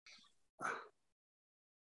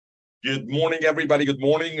Good morning, everybody. Good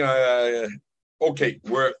morning. Okay,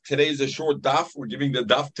 today's a short daf. We're giving the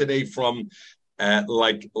daf today from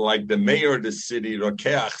like the mayor of the city,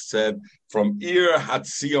 Rokeach, said, from Ir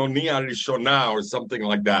Hatzioni Arishona or something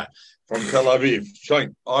like that, from Tel Aviv.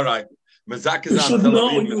 Showing. All right. You should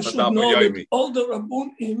know that all the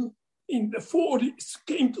Rabbunim in the 40s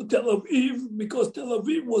came to Tel Aviv because Tel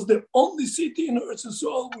Aviv was the only city in Eretz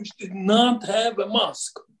Yisrael which did not have a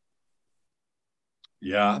mosque.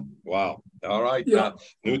 Yeah. Wow. All right. Yeah.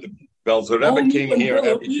 Belzer Rebbe came here.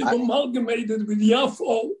 Tel Aviv amalgamated with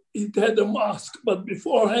Yafo, it had a mosque, but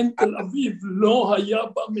beforehand Tel Aviv lo haya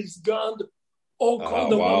ba misgad o kol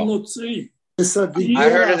davar notzri. I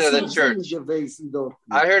heard it at the church.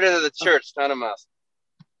 I heard it at the church, not a mosque.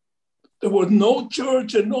 There was no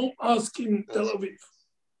church and no mosque in Tel Aviv.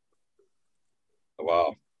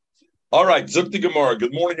 Wow. All right, Zukti Gemara.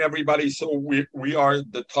 Good morning, everybody. So we are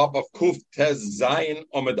at the top of Kuf Tez Zayin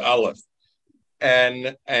Omid Aleph.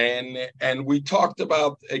 And we talked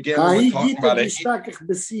about, again, we're talking about it.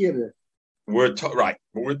 We're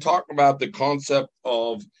talking about the concept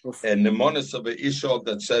of a nemonis of an isha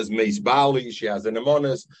that says Meis Bali, she has a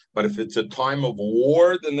nemonis, but if it's a time of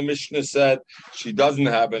war, then the Mishnah said she doesn't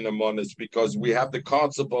have a nemonis because we have the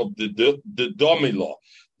concept of the domi law,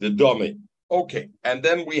 the domi. Okay, and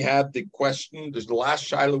then we had the question, the last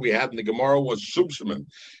shiloh we had in the Gemara was Shumshimim.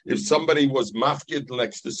 If somebody was mafkid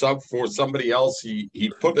next to for somebody else,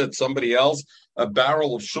 he put at somebody else a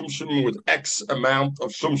barrel of Shumshim with X amount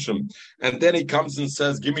of Shumshim. And then he comes and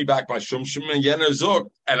says, give me back my Shumshim and Yener Zog.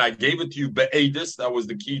 And I gave it to you be'edis. That was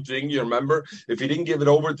the key thing, you remember? If he didn't give it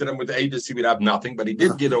over to them with edis, he would have nothing, but he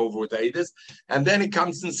did get over with edis. And then he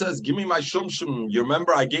comes and says, give me my Shumshim. You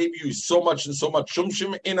remember I gave you so much and so much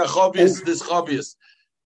Shumshim in a chavius, this chavius.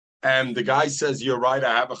 And the guy says, you're right,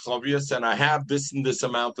 I have a chavius and I have this and this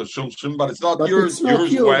amount of Shumshim, but it's not yours.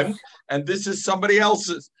 Yours went, and this is somebody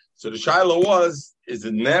else's. So the shaila was, is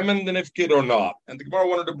it nemen the nifkid or not? And the Gemara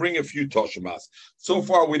wanted to bring a few toshamas. So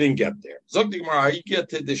far, we didn't get there. Zog the Gemara, you get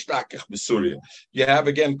to the shtakach b'Surya. You have,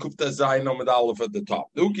 again, Kufta Zayin Omid Aleph at the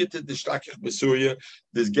top. You get to the shtakach b'Surya.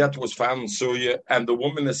 This get was found in Surya, and the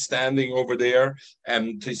woman is standing over there,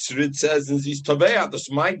 and Tisrid says, and she's Tabeya,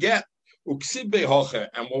 that's my get. And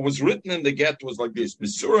what was written in the get was like this: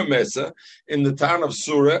 B'Surah Mesa, in the town of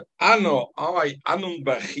Surah, Anun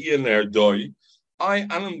Bachia Nerdoi, I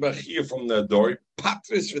Anun Bachia from Nerdoi,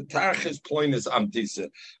 Patris V'Tarches Ploinus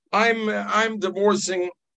Amtisa. I'm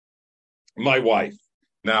divorcing my wife.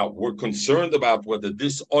 Now we're concerned about whether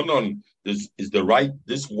this onon is the right.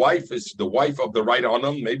 This wife is the wife of the right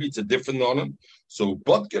onon. Maybe it's a different onon. So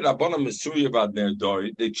Botker Rabbanim Surya about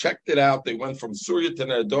Nerdoi. They checked it out. They went from Surya to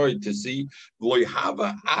Nerdoi to see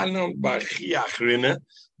Loihava Anon Bachia Achrina.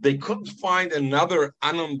 They couldn't find another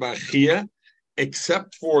Anon Bachia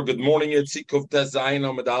except for Good Morning Yitzik of Tezayin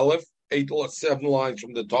Amid Aleph. 7 lines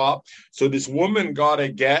from the top. So this woman got a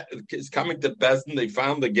get. Is coming to Bezdin. They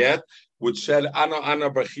found the get, which said Ana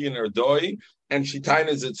Bachia Nerdoi, and she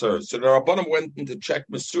tainas it's her. So the Rabbanim went in to check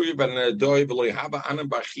Masuya ben Nerdoi, V'loihava Anan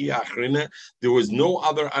Bachia Achrina. There was no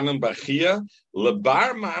other Anan Bachia.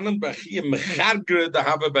 Lebar Ma'anan Bachia Mechadgre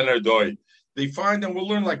Dahava ben Nerdoi. They find, and we'll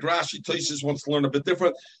learn like Rashi Tosis wants to learn a bit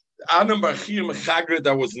different. Anan Bachia Mechadgre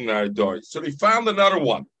that was in Nerdoi. So they found another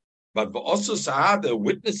one. But also the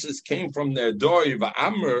witnesses came from their doi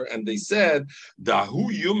va'amr, and they said, "Dahu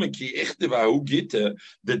yumiki ichtivahu gita."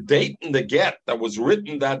 The date in the get that was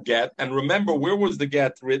written, that get, and remember where was the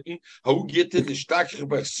get written? Hu gita d'shtakich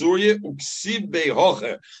b'Surya uksiv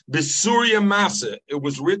behoche b'Surya masa. It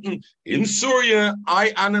was written in Surya.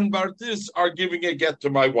 I Anan Bartis are giving a get to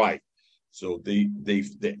my wife. So the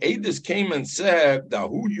Edis came and said,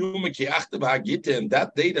 "Dahu yumiki ichtivahu gita," and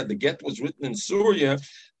that day that the get was written in Surya.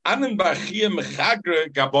 Anan Bachia Mechagre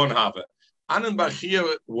Gabon Have. Anan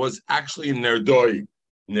Bachia was actually in Nerdoi.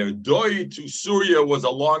 Nerdoi to Surya was a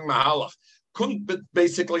long mahalach. Couldn't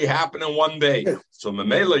basically happen in one day. So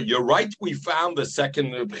Mamela, you're right, we found the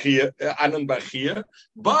second Anan Bachia,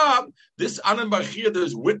 but this Anan Bachia,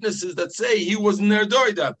 there's witnesses that say he was in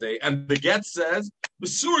Nerdoi that day. And the get says, the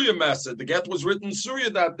Surya message, the get was written in Surya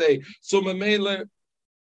that day. So Mamela,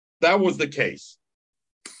 that was the case.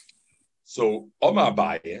 So Omar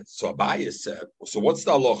Abaye, so Abaye said, so what's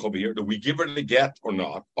the halacha over here? Do we give her the get or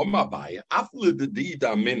not? Omar Abaye, after the deed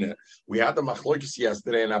minute, we had the machlokes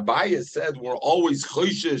yesterday, and Abaye said we're always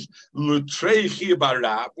choishes l'trei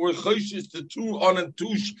chiyabara. We're choishes to two onen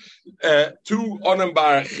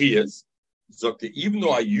bar chiyas. So even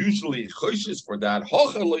though I usually choishes for that,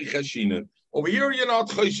 hocha loichashinen. Over here, you're not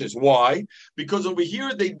choishes. Why? Because over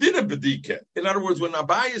here, they did a bedika. In other words, when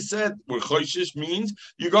Abaya said we're choishes means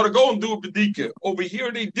you got to go and do a bedika. Over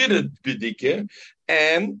here, they did a bedika.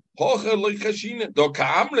 And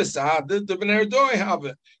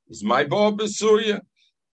is my Bob Surya.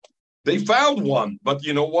 They found one, but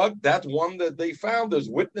you know what? That one that they found, there's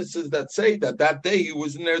witnesses that say that day he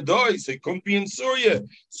was in their doi, so he couldn't be in Surya.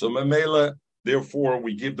 So Mamela, therefore,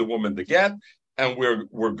 we give the woman the get, and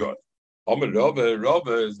we're good.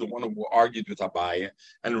 Rava is the one who argued with Abaye,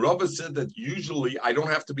 and Rava said that usually I don't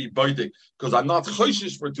have to be baidik because I'm not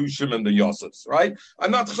choishish for two Shimon the Yosefs, right?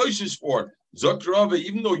 I'm not choishish for it. Zok Rava,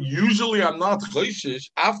 even though usually I'm not choishish,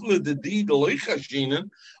 afle the deed leichashinen,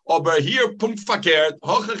 aber here punkt verkehrt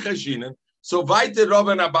hoche chashinen. So weiter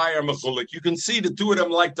Rava and Abaye are mechulik. You can see the two of them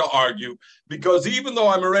like to argue because even though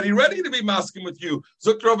I'm already ready to be masking with you,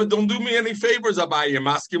 Zok Rava, don't do me any favors, Abaye. You're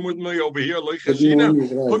masking with me over here, leichashinen.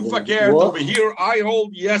 Punkt verkehrt over here. I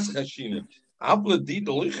hold yes chashinen. Afle deed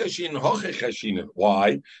leichashinen hoche chashinen.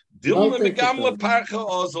 Why? Dilma megamla parcha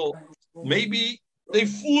ozel. Maybe they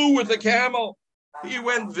flew with a camel. He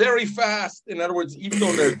went very fast. In other words, even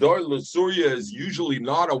though their door Surya is usually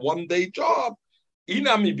not a one-day job,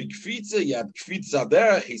 Inami b'kfitza, he had kfitza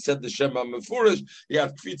derech. He said the Shema Mefurish. He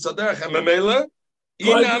had kfitza derech. Memela,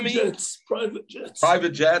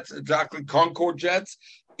 private jets, exactly, Concorde jets.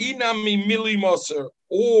 Inami mili moser.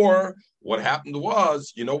 Or what happened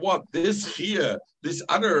was, you know what? This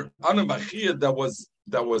other anamachia that was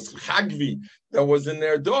Chagvi, that was in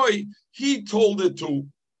their doi, he told it to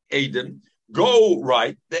Adam, go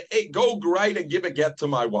right and give a get to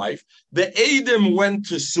my wife. The Adam went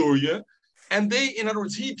to Surya, and in other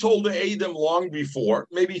words, he told the Adam long before,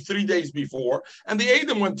 maybe 3 days before, and the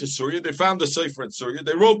Adam went to Surya. They found the sefer in Surya.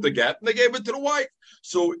 They wrote the get, and they gave it to the wife.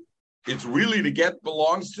 So it's really the get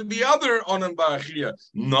belongs to the other Onan Bachia,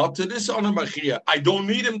 not to this Onan Bachia. I don't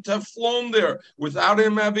need him to have flown there. Without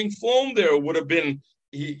him having flown there, would have been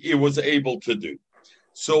he was able to do.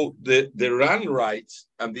 So the Ran writes,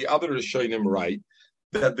 and the other Rishonim write,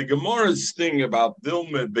 that the Gemara's thing about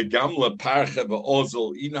Dilma begamla parcha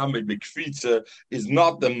ve'ozel iname bekfitza is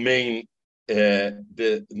not the main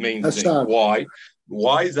thing. Why?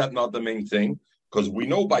 Why is that not the main thing? Because we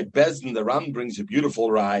know by Bezdin, the Ran brings a beautiful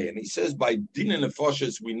raya, and he says by Din and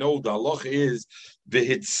Nefoshes, we know the halacha is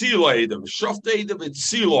v'hitzila edom, shofta edom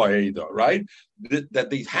v'hitzila edom, right? That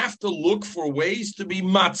they have to look for ways to be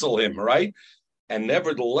matzel him, right? And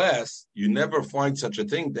nevertheless, you never find such a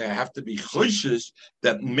thing. There have to be choshes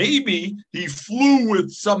that maybe he flew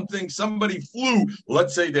with something. Somebody flew.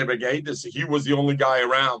 Let's say he was the only guy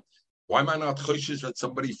around. Why am I not choshes that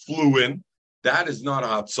somebody flew in? That is not a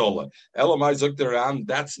hatzola. Elamai Zuktaran,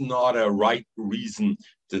 that's not a right reason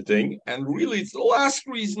to think. And really, it's the last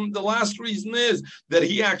reason. The last reason is that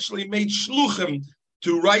he actually made shluchim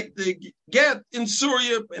to write the get in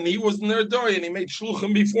Surya, and he was in their door, and he made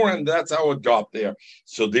shluchim before, and that's how it got there.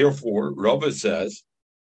 So therefore, Rava says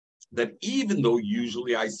that even though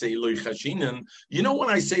usually I say loy chashinen, you know when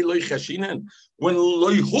I say loy chashinen, when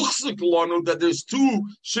loy huchzik lanu, that there's two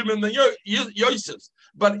Shimon and Yosefs.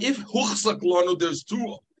 But if huchzik lanu, there's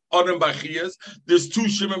two Adam Bachiyas, there's two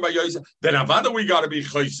Shimon by Yosef, then avada we got to be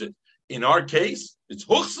chayset. In our case, it's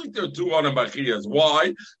huchzik there are two Adam Bachiyas.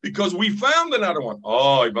 Why? Because we found another one.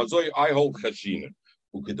 Oh, I hold chashinen.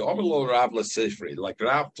 Who could Omerlo Rav LeSifri, like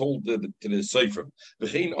Rav told to the Sefer,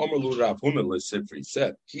 V'chein Omerlo Rav Huna LeSifri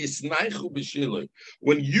said, Ki isnaichu b'shila.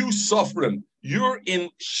 When you suffering, you're in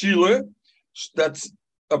Shila, that's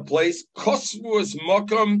a place, Kosvus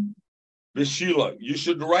Makam b'shila. You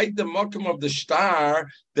should write the Makam of the star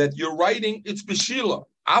that you're writing, it's b'shila.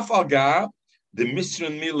 Afalga, the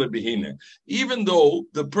Misran Mila Behina. Even though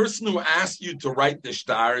the person who asked you to write the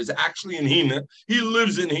star is actually in Hina, he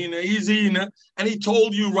lives in Hina, he's Hina, and he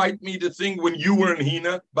told you, write me the thing when you were in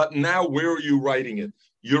Hina, but now where are you writing it?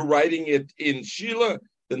 You're writing it in Sheila,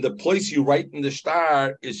 then the place you write in the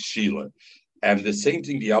star is Sheila. And the same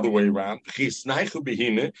thing the other way around. If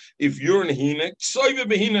you're in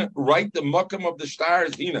Hina, write the makam of the star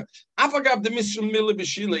is Hina. Afagab the Mishram Mila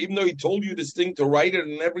B'Shila, even though he told you this thing to write it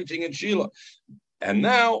and everything in Sheila. And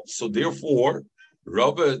now, so therefore,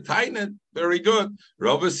 Rava Tainet, very good.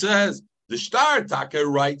 Rava says, the star Taka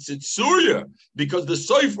writes it Surya, because the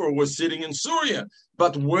Sefer was sitting in Surya.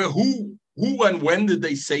 But who and when did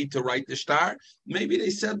they say to write the star? Maybe they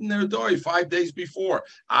said in their door 5 days before.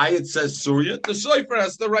 It says Surya. The Sefer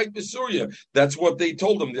has to write the Surya. That's what they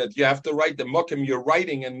told them, that you have to write the Mukam you're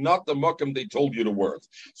writing and not the Mukam they told you the words.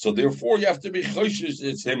 So therefore you have to be Choshish,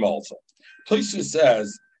 it's him also. Tosha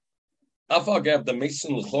says, Afagav the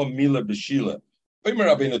Mason L'chom Mila B'Shila. Omer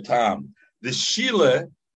Rabbeinu Tam. The Shila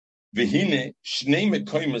V'hine shnei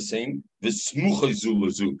mekoymasein v'smuchay zu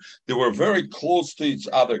lezu. They were very close to each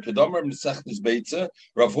other. Kedamar Masechtas Beitza,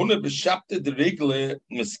 Rav Huna b'shapte de regle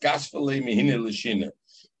miskasvele mehine l'shina.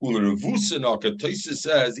 Toysa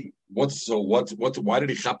says, why did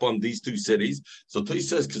he chap on these two cities? So Toysa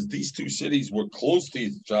says, because these two cities were close to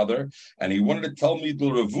each other, and he wanted to tell me, and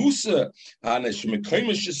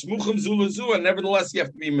nevertheless, you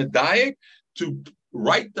have to be medayik to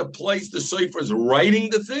write the place the Sefer is writing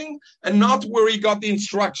the thing, and not where he got the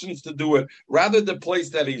instructions to do it, rather the place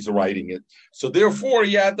that he's writing it. So therefore,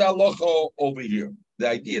 he had the halacha over here. The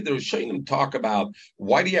idea that Rishonim talk about,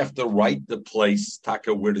 why do you have to write the place,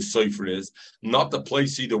 Taka, where the Sefer is, not the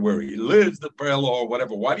place either where he lives, the parallel or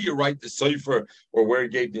whatever. Why do you write the Sefer or where he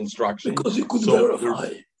gave the instructions? Because he could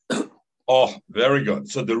verify. Oh, very good.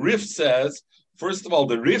 So the Rif says, first of all,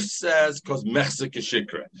 because Mechzik is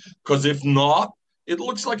Shikra. Because if not, it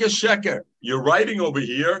looks like a sheker. You're writing over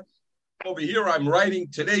here. Over here, I'm writing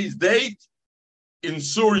today's date in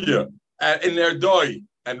Syria, in Erdoi.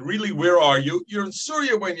 And really, where are you? You're in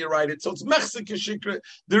Syria when you write it. So it's Mechzik Shikra.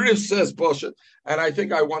 The Rif says, Poshet. And I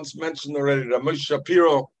think I once mentioned already that Moshe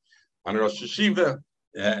Shapiro on Rosh Hashiva,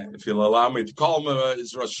 if you'll allow me to call him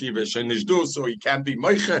his Rosh Hashiva, so he can't be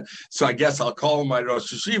Moshe. So I guess I'll call him my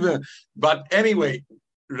Rosh Hashiva. But anyway,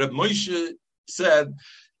 Reb Moshe said,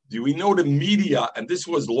 do we know the media? And this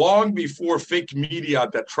was long before fake media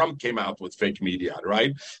that Trump came out with fake media,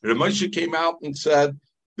 right? Reb Moshe came out and said,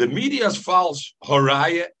 the media is false. What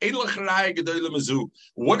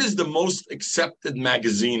is the most accepted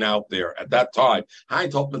magazine out there at that time?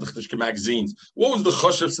 Magazines. What was the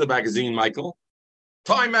Choshevsta magazine, Michael?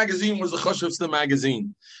 Time magazine was the Choshevsta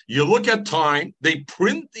magazine. You look at Time, they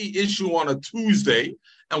print the issue on a Tuesday,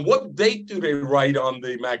 and what date do they write on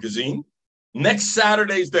the magazine? Next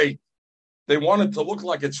Saturday's date. They want it to look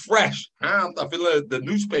like it's fresh. The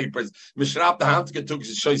newspapers,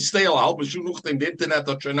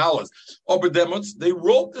 they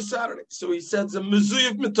wrote the Saturday. So he says,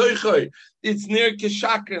 it's near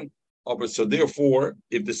Kishakran. So therefore,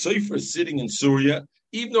 if the Sefer is sitting in Syria,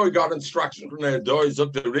 even though he got instruction from Nerdor, he's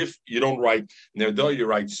up the Rif, you don't write Nerdor, you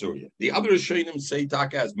write Syria. The other Rishonim say,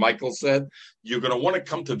 Taka, as Michael said, you're going to want to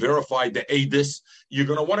come to verify the Adis. You're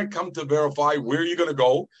going to want to come to verify where you're going to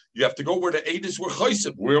go. You have to go where the Adis were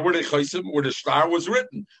Chaysim. Where were they Chaysim? Where the star was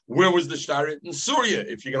written. Where was the star written? Syria.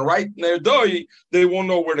 If you're going to write Nerdor, they won't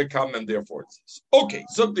know where to come, and therefore it says. Okay,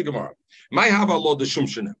 Zuk the Gemara. My Havalo the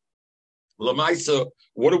Shumshana. Lamaisa,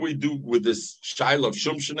 what do we do with this shaila of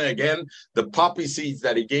Shumshana? Again, the poppy seeds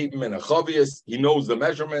that he gave him in a chavias, he knows the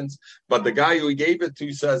measurements, but the guy who he gave it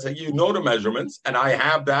to says, hey, you know the measurements, and I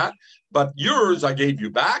have that, but yours I gave you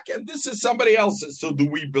back, and this is somebody else's. So do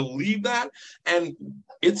we believe that? And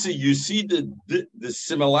you see the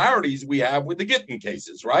similarities we have with the Gittin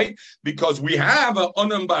cases, right? Because we have an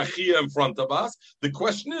Onan Bachia in front of us. The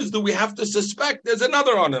question is, do we have to suspect there's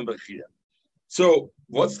another Onan Bachia? So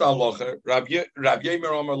what's the halacha? Rav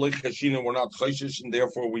Yemer Amar Cheshina, we're not choshish, and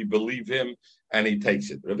therefore we believe him, and he takes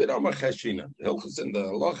it. Rav Yemer Amar Cheshina. The hilchos in the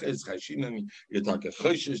halacha is Cheshina. You talk a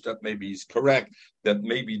choshish that maybe he's correct, that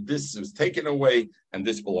maybe this was taken away and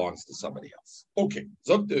this belongs to somebody else. Okay,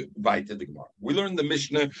 zog the Vaita the Gemara. We learned the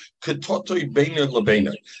Mishnah Ketotoi Beina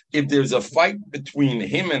Lebeina. If there's a fight between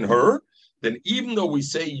him and her, then even though we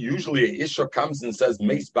say usually a Isha comes and says,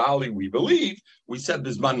 Meis Bali, we believe, we said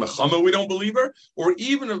Bizman Mechama, we don't believe her, or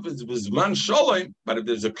even if it's Bizman Sholem, but if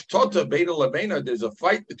there's a Ktota, Beta Levena, there's a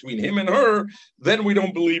fight between him and her, then we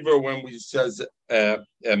don't believe her when we says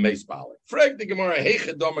Meis Bali. Frag the Gemara,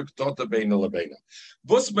 Heichedom Ktota, Beta Levena.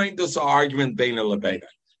 What's made this argument, Beta Levena?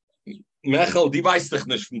 Mechel, die weiß dich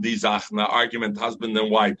nicht von die Sachen, argument husband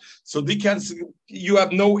and wife. So you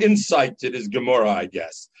have no insight to this Gemara, I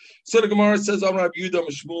guess. So the Gemara says, Amar Yehuda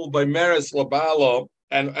Mishmul by Meres Labalo,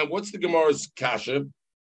 and what's the Gemara's kasha?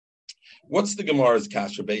 What's the Gemara's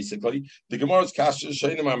kasha, basically? The Gemara's kasha,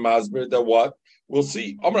 Shainim HaMasber, that what? We'll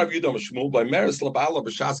see. Amar Yehuda Mishmul by Meres Labalo,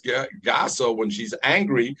 B'shas Gaso, when she's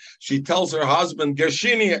angry, she tells her husband,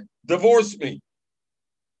 Gershini, divorce me.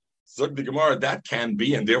 Zog the Gemara, that can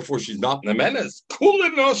be, and therefore she's not Nemenes.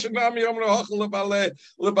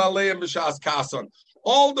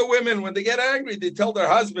 All the women, when they get angry, they tell their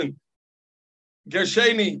husband,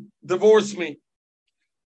 Gersheni, divorce me.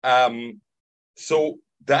 So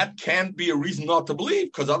that can't be a reason not to believe,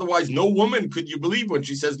 because otherwise no woman could you believe when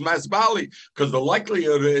she says Masbali, because the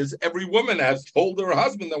likelihood is every woman has told her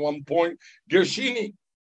husband at one point, Gershini.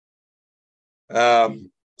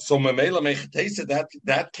 So Mamela Mechatesa,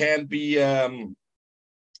 that can be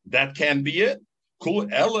it. Kul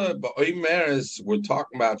Ella Ba'omer, as we're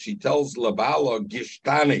talking about, she tells Labala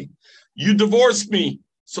Gishtani, you divorced me.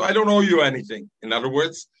 so I don't owe you anything. In other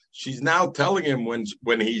words, she's now telling him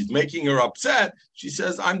when he's making her upset, she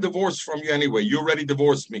says, I'm divorced from you anyway. You already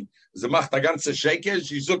divorced me. So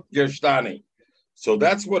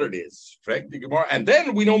that's what it is. And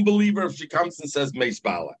then we don't believe her if she comes and says Meis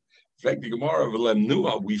Bala.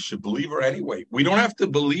 We should believe her anyway. We don't have to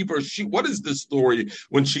believe her. What is the story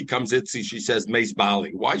when she comes Itzi? She says Meis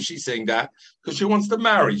Bali. Why is she saying that? Because she wants to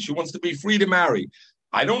marry. She wants to be free to marry.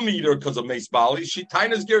 I don't need her because of Meis Bali. She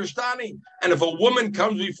tainas Gershtani. And if a woman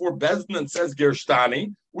comes before Bezdin and says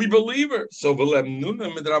Gershtani, we believe her. So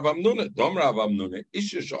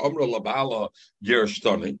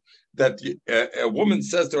that a woman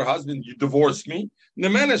says to her husband, you divorced me.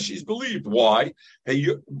 Nemena, she's believed. Why?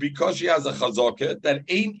 Because she has a chazaka that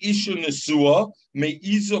ain't isha nesua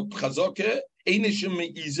me'iza chazaka. A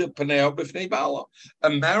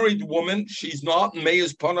married woman, she's not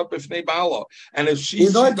meiz pana b'fnei bala, and if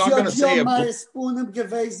she's not going to say a the was.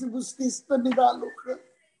 This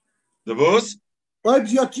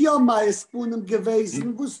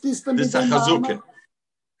is a chazaka.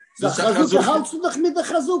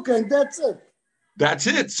 That's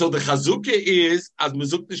it. So the chazuke is as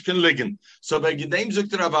mezuk nicht can liegen. So bei gedem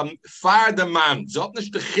sucht aber fahr der Mann. Sollt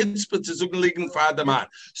nicht der Chitzpe zu suchen liegen fahr der Mann.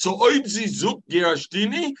 So ob sie sucht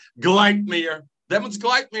Gerashtini, gleit mir. Them it's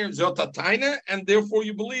gleit mir Zotatine, and therefore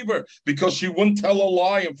you believe her because she wouldn't tell a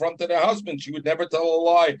lie in front of her husband. She would never tell a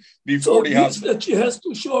lie before the husband. That she has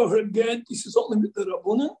to show her get. This is only with the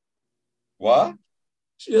Rabbunan. What?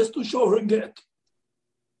 She has to show her get.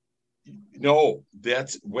 No,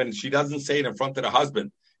 that's when she doesn't say it in front of the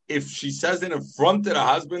husband. If she says it in front of the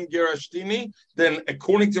husband, Gerashtini, then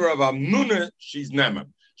according to Rav Amnuna, she's Nemer.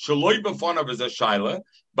 Shaloi b'fanav is a Shaila,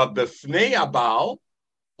 but b'fnei Abal,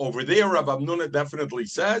 over there, Rav Amnuna definitely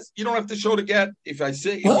says, you don't have to show the get. If a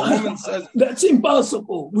woman says... That's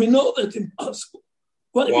impossible. We know that's impossible.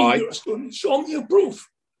 What do you Why? mean Gerashtini? Show me a proof.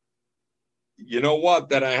 You know what?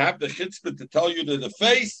 That I have the chutzpah to tell you to the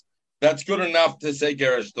face, that's good enough to say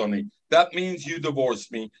Gerashtoni. That means you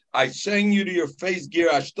divorced me. I sang you to your face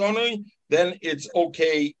Gerashtoni, then it's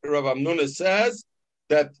okay. Rav Amnuna says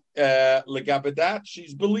that legabedat,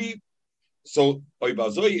 she's believed. So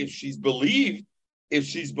if she's believed,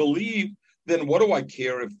 then what do I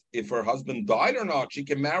care if her husband died or not? She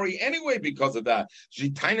can marry anyway because of that. She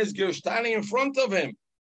tainas Gerashtani in front of him.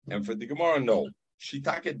 And for the Gemara, no.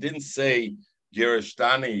 Shitaka didn't say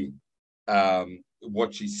Gerashtani.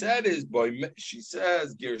 What she said is, she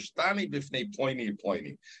says, Gershtani bifnei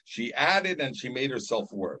ploini. She added and she made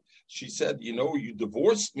herself work. She said, you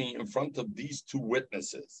divorced me in front of these two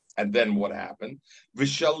witnesses. And then what happened?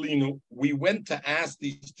 Vishalinu, we went to ask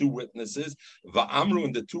these two witnesses. Va'amru,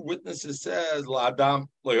 and the two witnesses says, La'adam,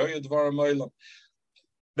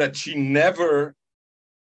 that she never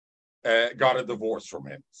got a divorce from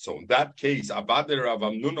him. So in that case, Abadir Rav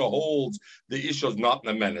Amnuna holds the issue is not in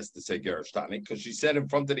a menace to say Gerashtani, because she said in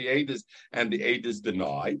front of the Eidos, and the Eidos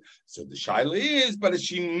denied. So the Shaila is, but is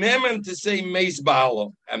she nemen to say Meis Bala?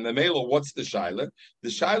 And the Mela, what's the Shaila? The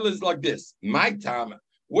Shaila is like this. My time,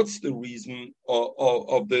 what's the reason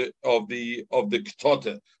of the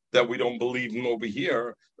Ketota that we don't believe him over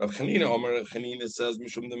here? Rav Chanina says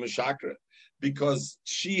Mishum the Meshakra. Because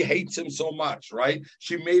she hates him so much, right?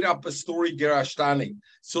 She made up a story, Gerashtani.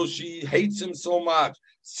 So she hates him so much.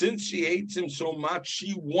 Since she hates him so much,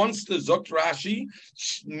 she wants to Zok Rashi.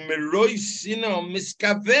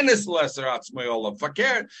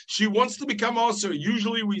 She wants to become Osir.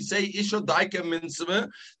 Usually we say Isha Daika Minsava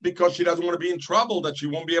because she doesn't want to be in trouble, that she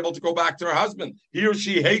won't be able to go back to her husband. Here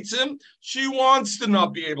she hates him. She wants to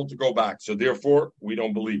not be able to go back. So therefore, we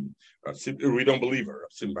don't believe him. We don't believe her.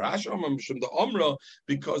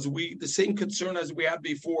 Because the same concern as we had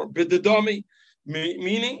before. Bidadami,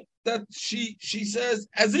 meaning that she says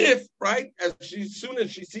as if, right? As soon as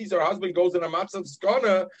she sees her husband goes in a matzav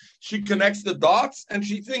skana, she connects the dots and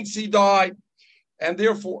she thinks he died. And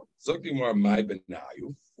therefore,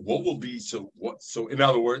 what will be so in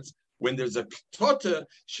other words, when there's a ketota,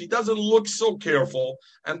 she doesn't look so careful,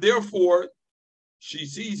 and therefore she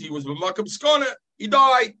sees he was b'makam skana, he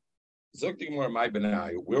died. Where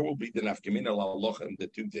will be the nafkamina la'alocha and the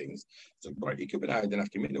two things? So the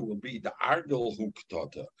nafkamina will be the ardel hu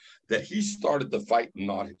ketota, that he started the fight,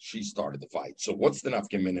 not she started the fight. So what's the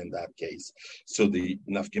nafkamina in that case? So the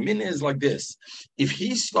nafkamina is like this: if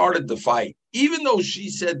he started the fight, even though she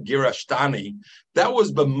said girashtani, that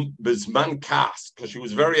was bizman kas, because she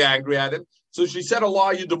was very angry at him. So she said a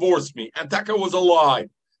lie, you divorced me, and Taka was a lie.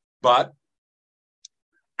 But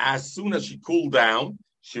as soon as she cooled down,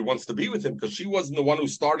 she wants to be with him because she wasn't the one who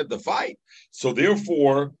started the fight. So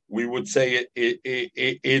therefore, we would say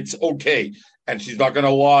it's okay, and she's not going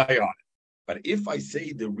to lie on it. But if I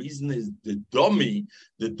say the reason is the dummy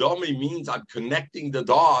means I'm connecting the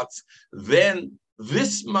dots, then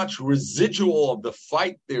this much residual of the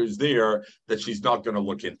fight there's there that she's not going to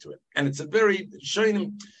look into it. And it's a very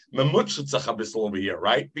shayim over here,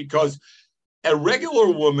 right? Because a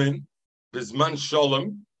regular woman, Bisman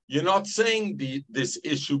Shalom, you're not saying this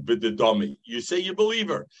issue with the dummy. You say you believe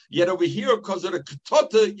her. Yet over here, because of the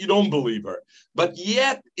ketota, you don't believe her. But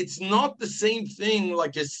yet, it's not the same thing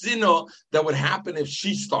like a sinner that would happen if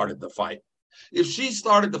she started the fight. If she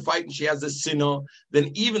started the fight and she has a sinner,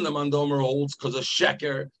 then even the Mandomer holds, because of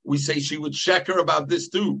sheker, we say she would sheker about this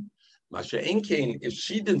too. Masha Enkain, if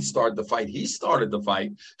she didn't start the fight, he started the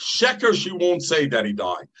fight. Sheker, she won't say that he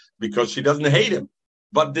died because she doesn't hate him.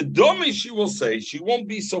 But the dummy, she will say, she won't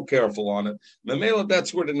be so careful on it. Memela,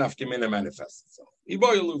 that's where the nafkemina manifests itself.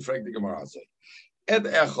 Ed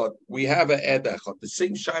echad, we have an ed echad, the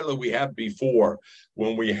same shaila we had before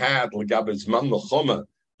when we had l'gabes man mechama.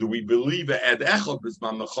 Do we believe a ed echad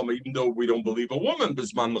bisman mechama, even though we don't believe a woman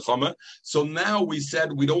bisman mechama? So now we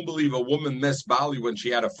said we don't believe a woman mes bali when she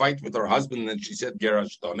had a fight with her husband and she said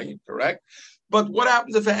gerashtoni, correct? But what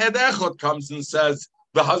happens if an ed echad comes and says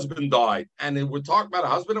the husband died, and we're talking about a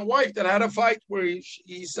husband and wife that had a fight where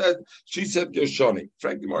she said gershoni?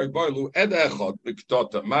 Frankly, Mari Boilu ed echad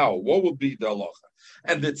b'ktota mao. What would be the halacha?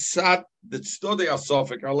 And the study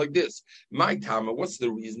asofik are like this. My tama, what's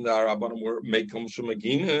the reason that Rabbanim were mekom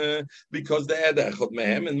shumagin? Because the ed echad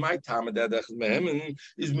mehem, and my tama the ed echad mehem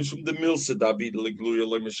is mishum the milsa david legluya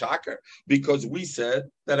lemishaker. Because we said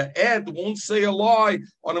that an ed won't say a lie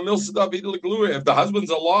on a milsa david legluya. If the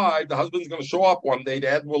husband's alive, the husband's going to show up one day. The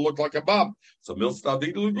ed will look like a bum. So milsa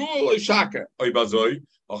david legluya lemishaker. Oy bazoi.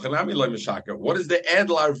 What is the ed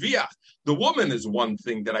larviach? The woman is one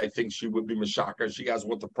thing that I think she would be mashakar. She has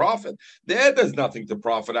what to profit. The ed has nothing to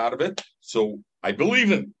profit out of it. So I believe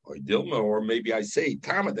him. Or maybe I say,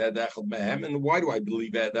 Tamad ed echad mehem. And why do I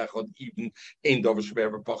believe ed echad even in Dover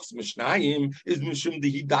Shvever Pachs Mishnayim is Mishum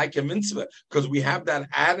the Hidaika Mitzvah? Because we have that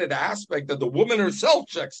added aspect that the woman herself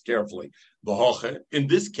checks carefully. In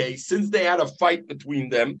this case, since they had a fight between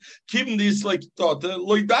them, Kim this like thought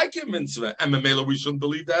Loidaika Mitzvah. And Mamela, we shouldn't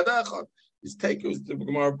believe that echad. His take is the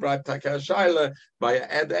Gemara brought Takashayla by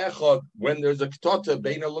ed echad when there's a ktota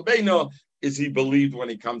beina lebeina. Is he believed when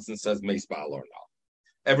he comes and says meis baal or not?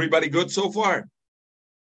 Everybody good so far?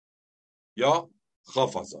 Yeah,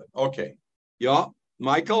 chafazai. Okay. Yeah,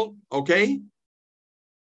 Michael. Okay.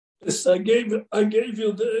 Yes, I gave you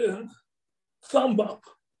the thumb up.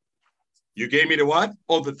 You gave me the what?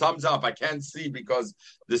 Oh, the thumbs up. I can't see because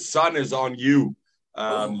the sun is on you.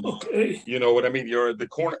 Okay. You know what I mean? You're at the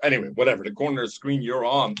corner. Anyway, whatever. The corner of the screen you're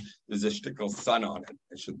on, there's a shtickle sun on it.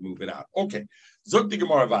 I should move it out. Okay. Zog di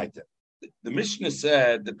Gemara weiter. The Mishnah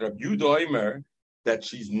said that Rabbi Yehuda Omer that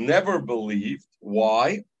she's never believed.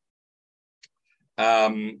 Why?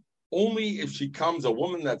 Only if she comes, a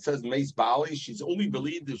woman that says Meis Bali, she's only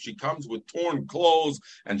believed if she comes with torn clothes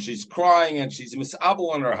and she's crying and she's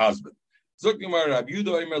misabel on her husband. Zog di Gemara Rabbi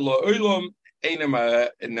Yehuda Omer lo olam. In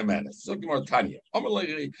the manus. So Tanya.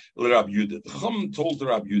 The Chum told the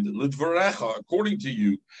Rabbi Yehuda, according to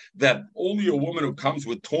you, that only a woman who comes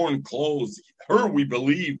with torn clothes, her we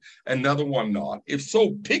believe, another one not. If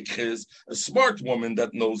so, Pikhes, a smart woman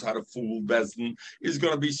that knows how to fool Bezdin, is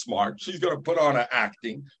going to be smart. She's going to put on her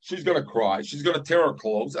acting. She's going to cry. She's going to tear her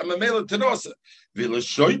clothes. And Mamela Tenosa.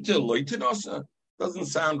 Doesn't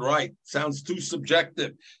sound right. Sounds too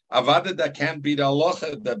subjective. Avada, that can't be the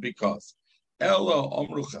halacha, that because. Therefore,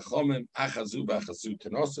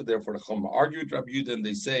 the Chum argued Rabbi Yehuda, and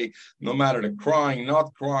they say, no matter the crying,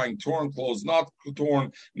 not crying, torn clothes, not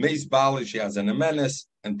torn, meis bali, she has an amenes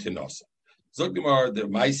and tinosa. Zogdimar the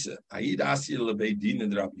Maisa, Aid Asi Lebeidin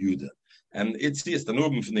and Rabbi Yehuda, and it's the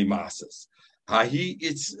Nuben from the Masas.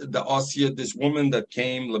 It's the Asya, this woman that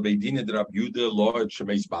came, Lebeidina de Rabbi Yehuda, Lord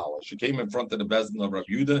Shemeis Bala. She came in front of the Bezdin of Rabbi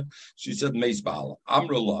Yehuda. She said, Meis Bala.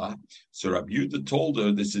 Amrullah. So Rabbi Yehuda told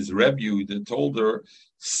her, this is Rabbi Yehuda, told her,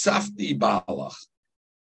 Safti Balach.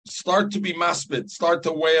 Start to be maspid, start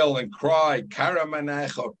to wail and cry,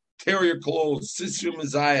 Karamanecha, tear your clothes, Sisru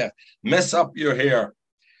Messiah, mess up your hair.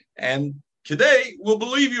 And today we'll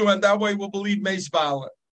believe you, and that way we'll believe Meis Bala.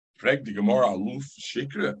 We're going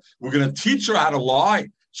to teach her how to lie.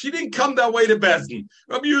 She didn't come that way to Bezdin.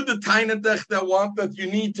 Rabbi Yehuda, the Tainadech that want that you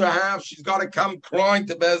need to have, she's got to come crying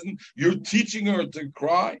to Bezdin. You're teaching her to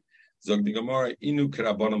cry. Zog the Gemara, Inu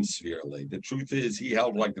Karabanim Svirle. The truth is, he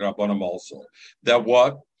held like the Rabbanim also. That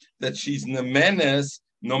what? That she's Nemenes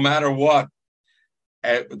no matter what.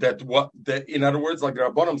 In other words, like the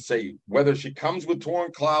Rabbanim say, whether she comes with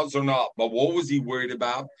torn clouds or not. But what was he worried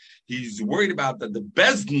about? He's worried about that the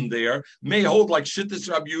Bezdin there may hold like Shittis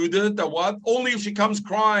Rabbi Yehuda, that what? Only if she comes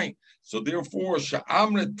crying. So therefore,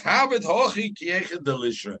 Sha'amre Tavet Hochi Kiechet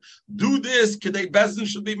Delisha. Do this, Kedei Bezdin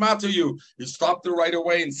should be matter you. He stopped her right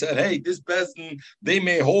away and said, hey, this Bezdin, they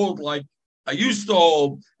may hold like I used to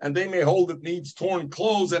hold, and they may hold it needs torn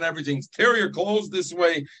clothes and everything. Tear your clothes this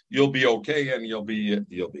way, you'll be okay, and you'll be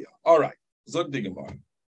all right. Zog the Gemara.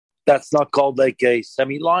 That's not called like a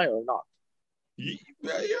semi-lie or not? Yeah,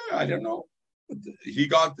 I don't know. She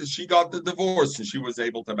got the divorce, and she was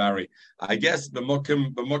able to marry. I guess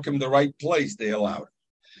b'mukim the right place they allowed.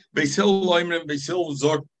 Beisil loimrim beisil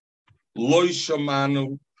zog loy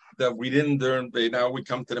shamanu. That we didn't learn. Now we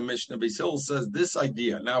come to the Mishnah. Beisil says this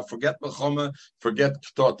idea. Now forget Bechoma, forget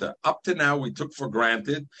Ktota. Up to now we took for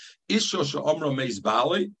granted. Isho she'omra meis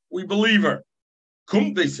bali. We believe her.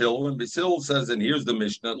 Kum Beisil, and Beisil says, and here's the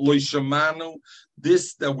Mishnah. Lo shamanu.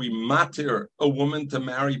 This that we matter a woman to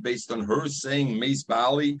marry based on her saying meis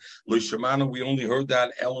bali. Lo shamanu. We only heard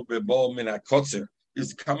that el bebo min hakotzer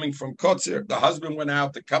is coming from kotzer. The husband went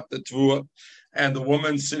out to cut the tvua. And the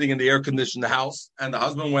woman sitting in the air-conditioned house, and the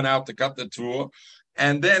husband went out to cut the tour,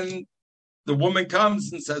 and then the woman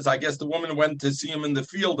comes and says, I guess the woman went to see him in the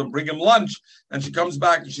field and bring him lunch, and she comes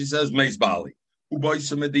back and she says, Meis Bali,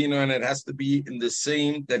 Ubaysa Medina, and it has to be in the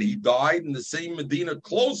same, that he died in the same Medina,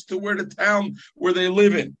 close to where the town where they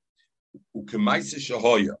live in. And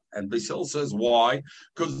Beisil says, why?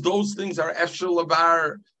 Because those things are Efshel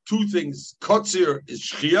Lavar, two things. Kotzir is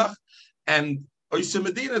Shchiach, and Oysa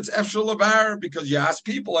Medina, it's Efshel Lavar, because you ask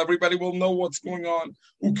people, everybody will know what's going on.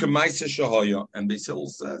 Ukemaisa Shahaya. And Beisil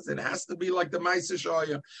says it has to be like the Maisa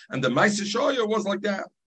Shahaya. And the Maisa Shahaya was like that.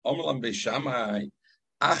 Omelam Beishamai,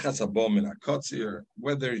 Achas Abom in a Kotzir,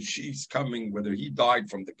 whether she's coming, whether he died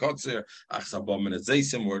from the Kotzir, Achas Abom in a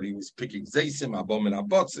Zaysim, where he was picking Zaysim, Abom in a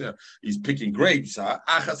Botzir, he's picking grapes.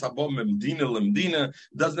 Achas Abom in Medina, Lemdina,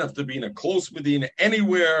 doesn't have to be in a close Medina,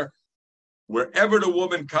 anywhere. Wherever the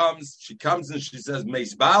woman comes, she comes and she says,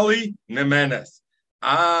 Meis Bali, Nemenes.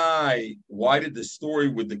 Why did the story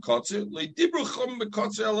with the Kotzer?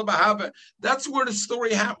 That's where the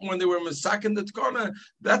story happened when they were massacring the Tkona.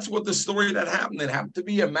 That's what the story that happened. It happened to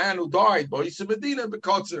be a man who died, but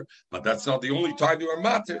that's not the only time they were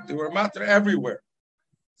matter. They were matter everywhere.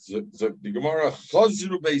 So the Gemara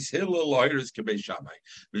Chazru Beis Hillel Lohiris Ke Beis Shammai.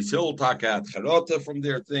 Beis Hillel takat charota from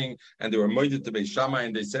their thing, and they were moided to Beis Shammai,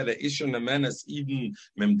 and they said a Isha Nemenes even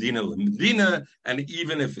Memdina Lemdina, and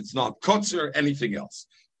even if it's not Kotzer, anything else.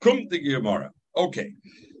 Come the Gemara. Okay.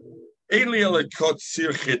 Eli ele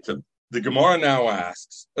Kotzir Chitim. The Gemara now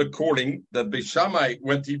asks, according that Beis Shammai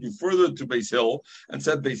went even further to Beis Hillel and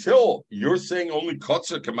said, Beis Hillel, you're saying only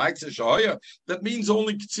Kotzer Kemaitze Shahaya? That means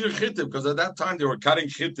only Ktsir Chitim, because at that time they were cutting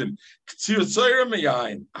Chitim. Ktsir Tzayrim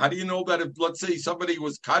Meyayin. How do you know that if, let's say, somebody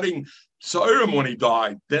was cutting Tzayrim when he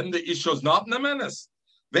died, then the issue is not Nemenes?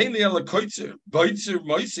 How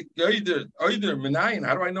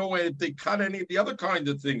do I know if they cut any of the other kind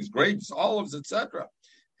of things, grapes, olives, etc.?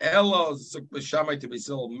 Ella Shamai to be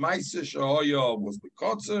sold. Maisa Shahoya was the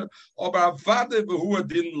Kotzer, or Bavade Behua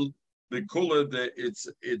didn't the cooler.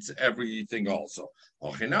 It's everything also.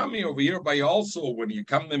 Ochinami over here by also when you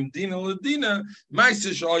come to Medina Ladina, Maisa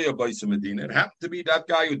Shahoya by Medina. It happened to be that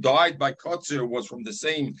guy who died by Kotzer was from the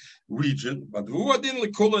same region, but Behua didn't the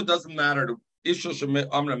cooler doesn't matter. Isha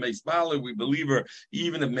Amra Meis Bali, we believe her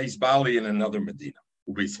even if Meis Bali in another Medina.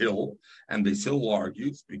 Beis Hillel, and Beis Hillel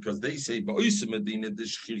argues because they say Medina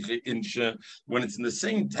when it's in the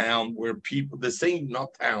same town where people, the same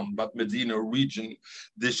not town but Medina region,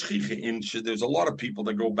 there's a lot of people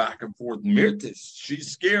that go back and forth. Mirtis,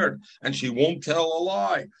 she's scared and she won't tell a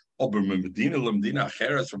lie. Medina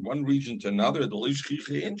from one region to another. The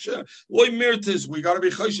Mirtis, we got to be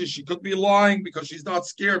choshesh. She could be lying because she's not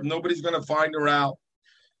scared. Nobody's going to find her out.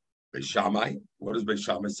 Beis Shammai, what does Beis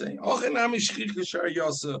Shammai say?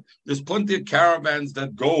 There's plenty of caravans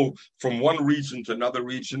that go from one region to another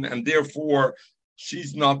region, and therefore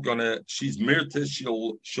she's mirtis,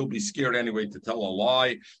 she'll be scared anyway to tell a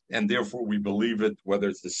lie, and therefore we believe it, whether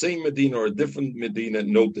it's the same Medina or a different Medina,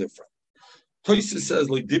 no different. Tosha says,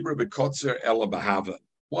 Dibra bekotzer ela bahava.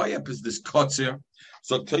 Why is this kotzer?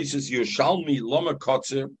 So Tosha Yerushalmi lama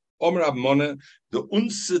kotzer. Omer Abmona, the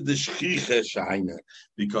unse de shchiche shaina,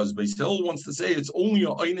 because Beis Hillel wants to say it's only a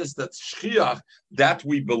oinus that's shchiach that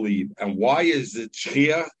we believe. And why is it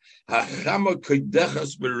shchiach? In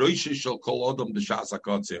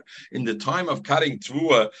the time of cutting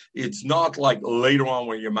trua, it's not like later on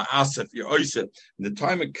when you're ma'asef, you're oisef. In the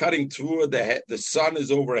time of cutting trua, the sun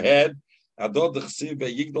is overhead, Adod chsiv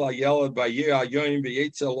v'yigdal hayelad v'yeh hayoyim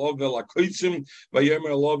v'yetzel ovel hakoitzim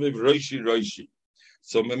v'yomer aloviv roishi.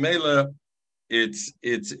 So memela, it's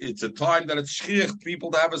a time that it's shchiach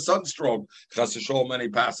people to have a sunstroke. Chas v'sholom, and he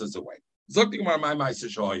passes away.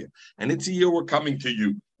 And it's a year we're coming to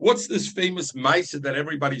you. What's this famous Maisa that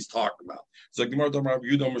everybody's talking about? It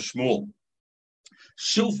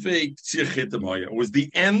was the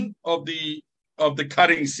end of the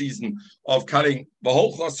cutting season of cutting.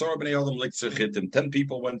 10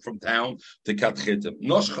 people went from town to cut chitim.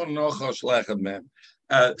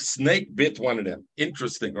 A snake bit one of them.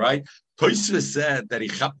 Interesting, right? Tosfos said that he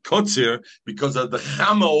cut kotzir because of the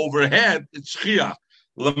chama overhead. It's shchiach.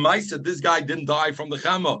 Lemaisa, this guy didn't die from the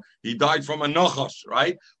chama; he died from a nochash,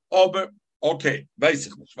 right? Okay,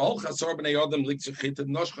 basically, and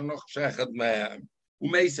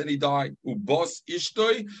he died. Ubos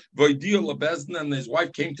ishtoi voidio lebezna, and his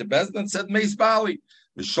wife came to Bezdin and said, "Meis bali."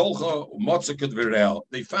 They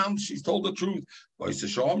found she's told the truth.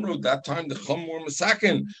 That time the chum were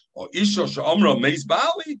masakin or isha sha'amra meis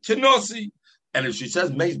bali tinosi. And if she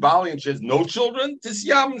says Meis Bali and she has no children,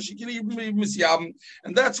 Tisyam, she can even be Misyam.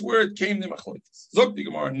 And that's where it came to Machlokes. Zok the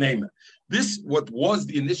Gemara, name it. This what was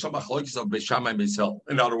the initial Machlokes of Beis Shammai and Beis Hillel.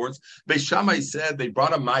 In other words, Beis Shammai said they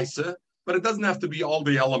brought a Maisa, but it doesn't have to be all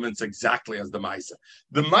the elements exactly as the Maisa.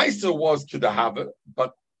 The Maisa was to the Hava,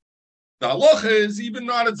 but the halacha is even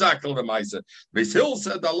not exactly the Maisa. Beis Hillel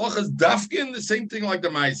said the halacha is dafkin, the same thing like the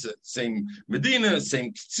Maisa, same Medina,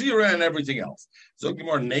 same Ktsira, and everything else. So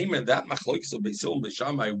Gemara name it that machlokes of Beis Hillel and Beis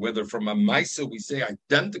Shammai, whether from a Maisa we say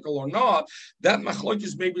identical or not. That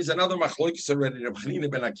machlokes maybe is another machlokes already. Reb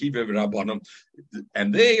Chanina ben Akiva v'Rabbanim,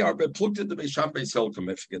 and they are plugged into Beis Shammai Beis Hillel.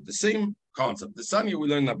 The same concept. The Sanya we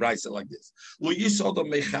learn in the Brisa like this. Lo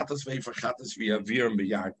yisodom mechatas ve'ferchatas v'yavir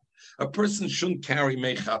b'yard. A person shouldn't carry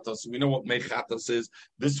mechatas. We know what mechatas is.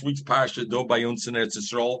 This week's parsha do by Uns in Eretz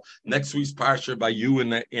Yisrael. Next week's parsha by you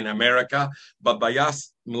in America. But by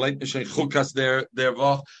us, chukas there.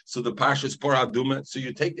 So the parsha is por haduma. So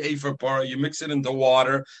you take the efer para, you mix it into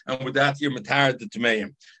water, and with that you're matar the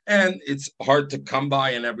tmeim. And it's hard to come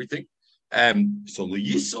by and everything. So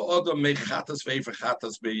you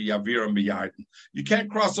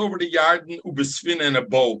can't cross over the Yarden ubesfin in a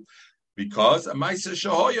boat. Because a Maisa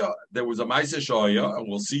Shahoya, there was a Maisa Shahoya, and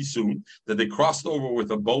we'll see soon that they crossed over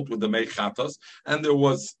with a boat with the Mechatas, and there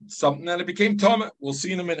was something and it became Toma. We'll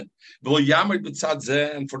see in a minute.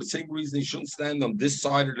 And for the same reason, he shouldn't stand on this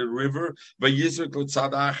side of the river,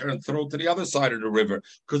 and throw to the other side of the river,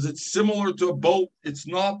 because it's similar to a boat. It's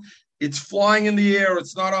flying in the air,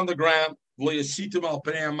 it's not on the ground.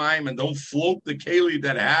 And don't float the keli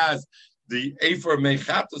that has the Efer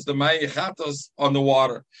Mechatos, the Mechatos on the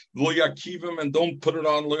water. And don't put it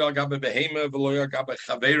on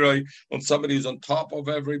when somebody who's on top of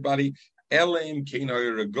everybody. Only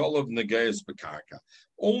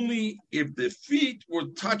if the feet were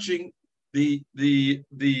touching the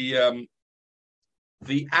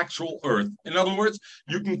actual earth. In other words,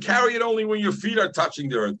 you can carry it only when your feet are touching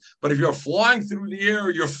the earth. But if you're flying through the air,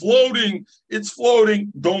 you're floating, it's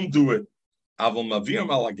floating, don't do it.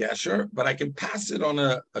 But I can pass it on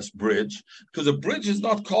a bridge, because a bridge is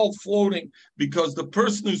not called floating, because the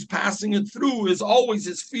person who's passing it through is always,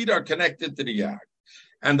 his feet are connected to the yard.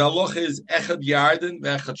 And the halacha is echad yarden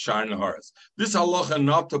ve'echad shar naharas. This halacha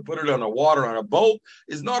not to put it on a water on a boat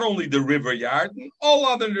is not only the river Yarden, all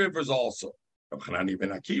other rivers also. Not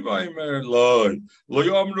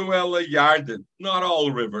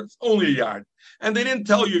all rivers, only a yard. And they didn't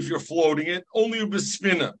tell you if you're floating it, only a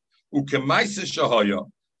besfina. So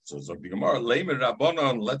it's like the Gemara,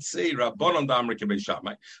 let's say Rabbanon Damrike Beis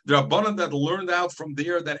Shammai. The Rabbanon that learned out from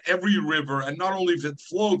there that every river, and not only if it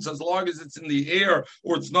floats, as long as it's in the air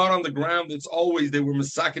or it's not on the ground, it's always, they were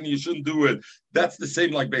masakin, you shouldn't do it. That's the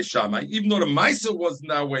same like Beis Shammai, even though the Maisa wasn't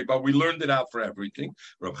that way, but we learned it out for everything.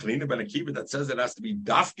 Reb Chanina ben Akiva that says it has to be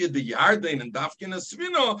Dafke the Yarden and Dafke the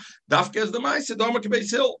Svino, Dafke is the Maisa, Damrike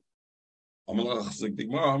Beis Hillel.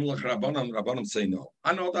 Rabbanim say no.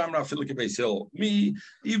 I know that I'm not feeling Beis Hillel. Me,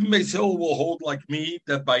 even Beis Hillel will hold like me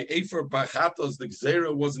that by Efer Bachatos the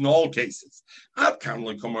Gzera was in all cases. I'd kind of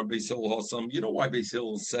like come Beis Hillel Hossam. You know why Beis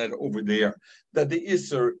Hillel said over there that the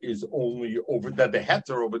Isser is only over, that the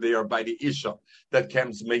Heter over there by the Isha that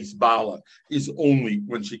comes Meis Bala is only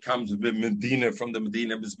when she comes with Medina from the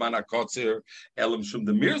Medina Bismana Kotzer Elam Shum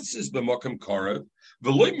the Mirsis B'Mokim Korev.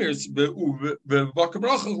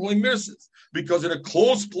 Because in a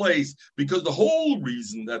close place, because the whole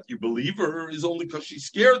reason that you believe her is only because she's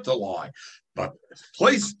scared to lie. But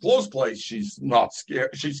close place, she's not scared.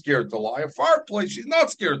 She's scared to lie. A far place, she's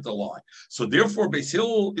not scared to lie. So therefore, Beis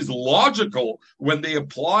Hillel is logical when they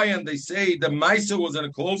apply and they say the Maisa was in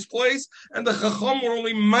a close place and the Chacham were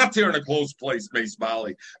only matir in a close place, Beis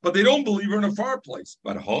Bali. But they don't believe her in a far place.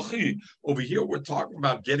 But Hochi, over here, we're talking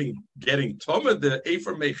about getting Tumah, the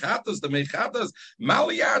Efer Mechatas, the Mechatas,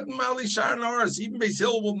 Maliyad and Mali Sharnaras. Even Beis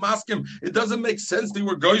Hillel will mask him. It doesn't make sense. They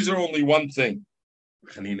were geyser only one thing.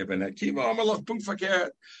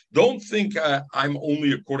 Don't think I'm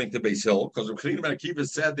only according to Beis Hillel, because Chanina ben Akiva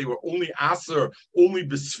said they were only aser, only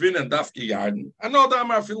besvin and dafke yarden.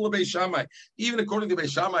 Even according to Beis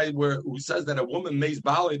Shammai, who says that a woman mays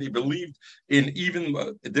bali, they believed in even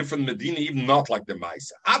a different Medina, even not like the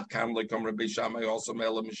Maisa. Ad kam like Beis Shammai also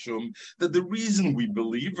mela mishum, that the reason we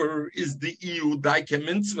believe her is the iu daike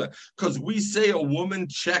mitzvah, because we say a woman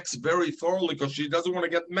checks very thoroughly because she doesn't want to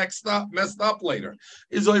get messed up later.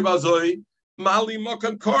 Izoi bazoi, mali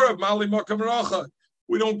makam korav, mali makam racha.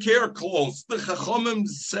 We don't care close. The Chachamim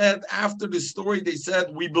said after the story, they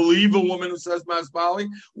said, we believe a woman who says Masbali.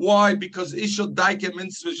 Why? Because Isha Daike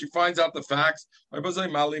Mitzvah, she finds out the facts.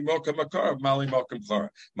 Mali makam korav, mali makam korav.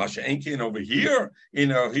 Masha Enkin over here,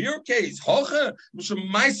 in her case, Hocha, Mishum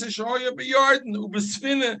Maisa Shoya B'Yarden,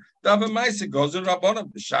 Ubesfine, Dava Maisa, Gozer Rabbanah.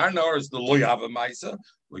 The Sharnar is the Loyava Maisa,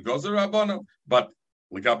 we Gozer Rabbanah. But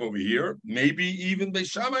look up over here. Maybe even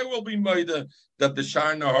Beis Shammai will be made that the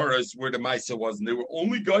Shar Nahara is where the Maisa was, and they were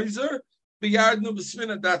only geyser. The Yarden of the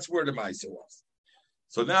Svina, that's where the Maisa was.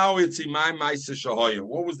 So now it's Imai Maisa Shahoya.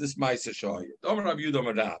 What was this Maisa Shahoya?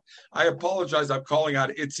 I apologize. I'm calling out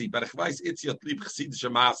Itzi, but if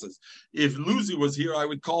Luzi was here, I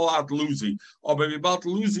would call out Luzi. Or maybe about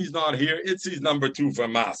Luzi's not here. Itzi's number 2 for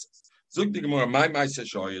Masas. Zuk the Gemara, my Maisa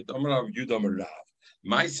Shahoya. A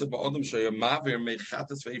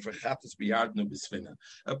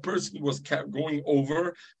person was going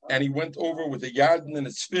over, and he went over with a yarden and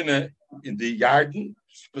a spinner in the yarden,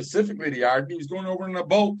 specifically the yarden. He was going over in a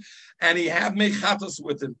boat, and he had mechatas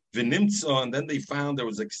with it, vinimtza, and then they found there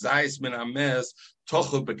was a kzayis min ames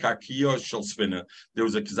tochel bekakiyo shel spinner. There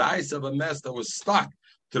was a kzayis of a mess that was stuck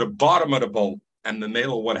to the bottom of the boat, and the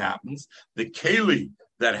nail. What happens? The keli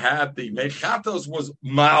that had the mechatos was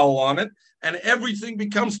mal on it, and everything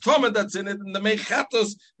becomes toma that's in it, and the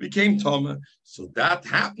mechatos became toma. So that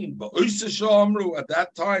happened. But at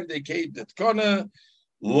that time they came that kana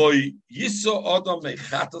loy yiso adam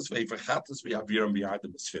mechatos ve'echatos ve'aviram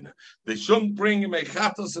b'yarden b'sfina. They shouldn't bring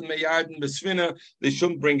mechatos and meyarden b'sfina. They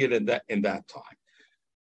shouldn't bring it in that time.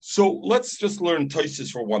 So let's just learn Tosis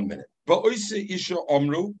for 1 minute.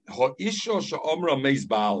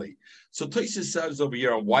 So Tosis says over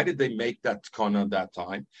here, why did they make that tkana at that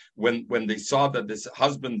time? When they saw that this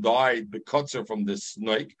husband died, the kotzer from this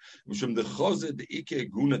snake,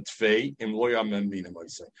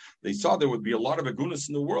 they saw there would be a lot of agunas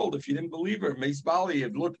in the world if you didn't believe her. Meis Bali,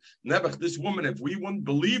 look, Nebuch, this woman, if we wouldn't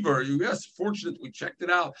believe her, yes, fortunate we checked it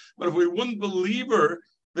out, but if we wouldn't believe her,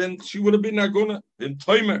 then she would have been Aguna. Then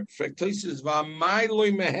Toimer, Frektosis,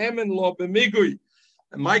 Vamailoi Mehemen Lo Bemigui.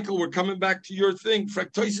 And Michael, we're coming back to your thing.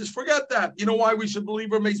 Frektosis, forget that. You know why we should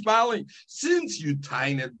believe her, Meis Bali? Since you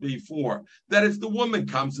tine it before, that if the woman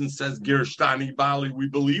comes and says, Gershtani Bali, we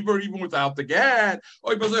believe her even without the gad.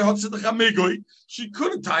 She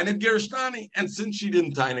could have tine it Gershtani. And since she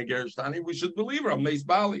didn't tine it Gershtani, we should believe her, Meis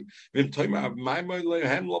Bali. That's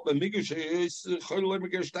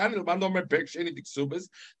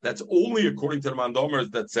only according to the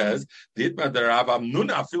Mandomers that says,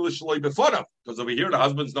 because over here the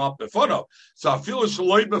husband's not befono. So afilu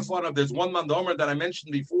shaloi befono. There's one mandomer that I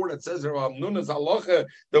mentioned before that says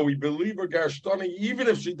that we believe her garshtani even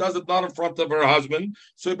if she does it not in front of her husband.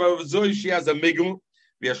 So she has a migu.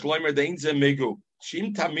 V'yashloimer deinze migu.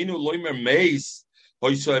 Shim taminu loimer meis.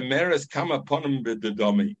 Once I give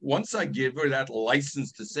her that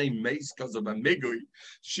license to say mace because of a migui,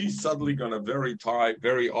 she's suddenly going to very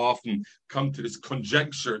often come to this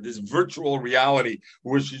conjecture, this virtual reality,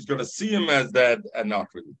 where she's going to see him as that and not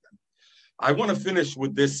really that. I want to finish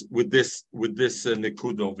with this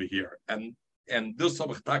nikud over here, and this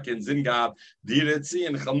habe ich Tag in Sinn gehabt, die Retzi,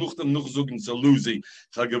 und ich kann noch suchen zu Luzi.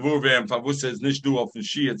 Ich habe gewohnt, wer verwusst ist nicht du auf den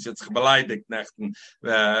Ski, jetzt beleidigt nächten,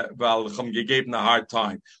 weil ich habe gegeben a hard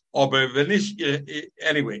time. Aber wenn ich,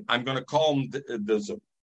 anyway, I'm going to call him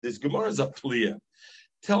this Gemara is a plea.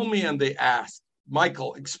 Tell me, and they ask,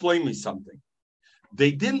 Michael, explain me something.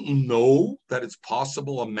 They didn't know that it's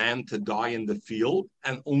possible a man to die in the field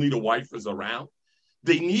and only the wife is around.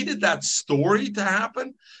 They needed that story to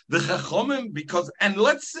happen. The Chachomim, because, and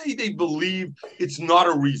let's say they believe it's not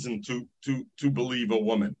a reason to believe a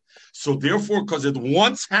woman. So therefore, because it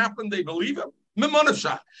once happened, they believe it.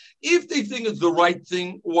 If they think it's the right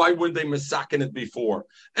thing, why would they misaken it before?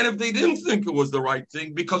 And if they didn't think it was the right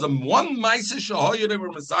thing, because of one Maisa Shahoya they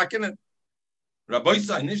were misaken it. Rabbi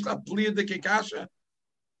Sainishla plead the Kekasha.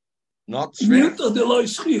 Not straight. That's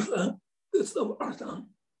the word.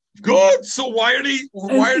 Good. So why are they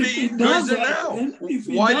raising now?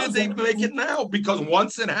 Why did they make it now? Because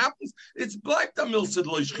once it happens, it's black tamil said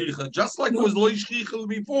lo shchicha, just like it was lo shchicha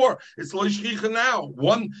before. It's lo shchicha now.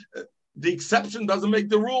 The exception doesn't make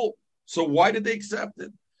the rule. So why did they accept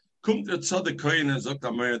it? So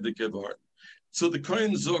the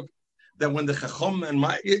Kohen zog that when the Chacham and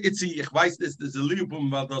ich weiß this, there's a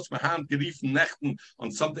Liebum, weil das Mahan geriefen Nächten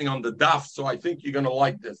on something on the daf, so I think you're going to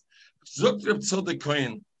like this. Zog the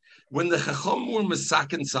Kohen. When the Chacham were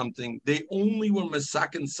masakin something, they only were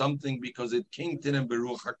masakin something because it came to them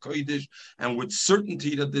beruach hakodesh and with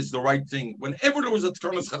certainty that this is the right thing. Whenever there was a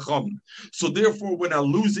Tkanas Chacham, so therefore when a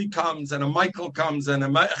Luzi comes and a Michael comes and a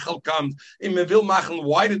Michael comes, in Mevil Machen,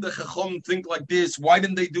 why did the Chacham think like this? Why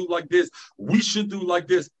didn't they do like this? We should do like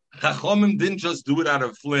this. Chachamim didn't just do it out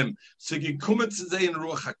of phlegm. So you come to say in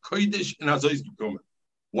Ruach HaKodesh and Azois Gekommen.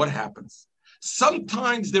 What happens?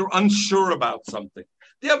 Sometimes they're unsure about something.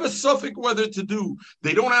 They have a suffix whether to do.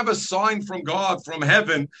 They don't have a sign from God, from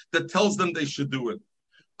heaven, that tells them they should do it.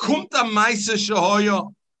 Kumta Maisa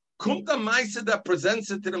Shahoya. Kumta Maisa that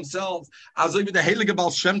presents it to themselves. As if the Heilige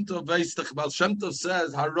Baal Shem Tov, Baal Shem Tov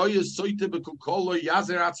says, Haroya Soite Bekukolo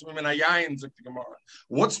Yazer Atzmim and Ayayin, Zok the Gemara.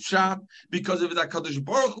 What's Pshat? Because if the HaKadosh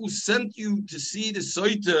Baruch Hu sent you to see the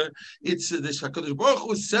Soite, it's the HaKadosh Baruch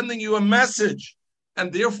Hu is sending you a message.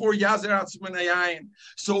 And therefore, Yazer Atzman Ayayin.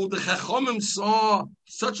 So the Chachomim saw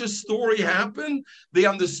such a story happen. They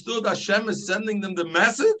understood Hashem is sending them the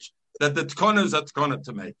message that the Tkana is a Tkana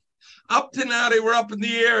to make. Up to now, they were up in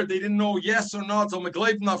the air. They didn't know yes or not. So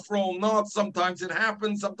McGlade not from not. Sometimes it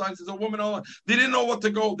happens. Sometimes it's a woman. They didn't know what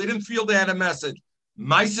to go. They didn't feel they had a message.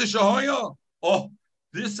 Maisa Shahoya. Oh,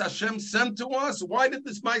 this Hashem sent to us. Why did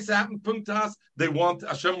this Maisa happen? Punkt to us.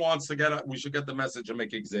 Hashem wants to get it. We should get the message and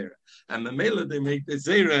make it Zera. And the Mela, they make the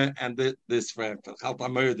Zera and this for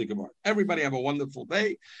Everybody have a wonderful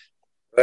day.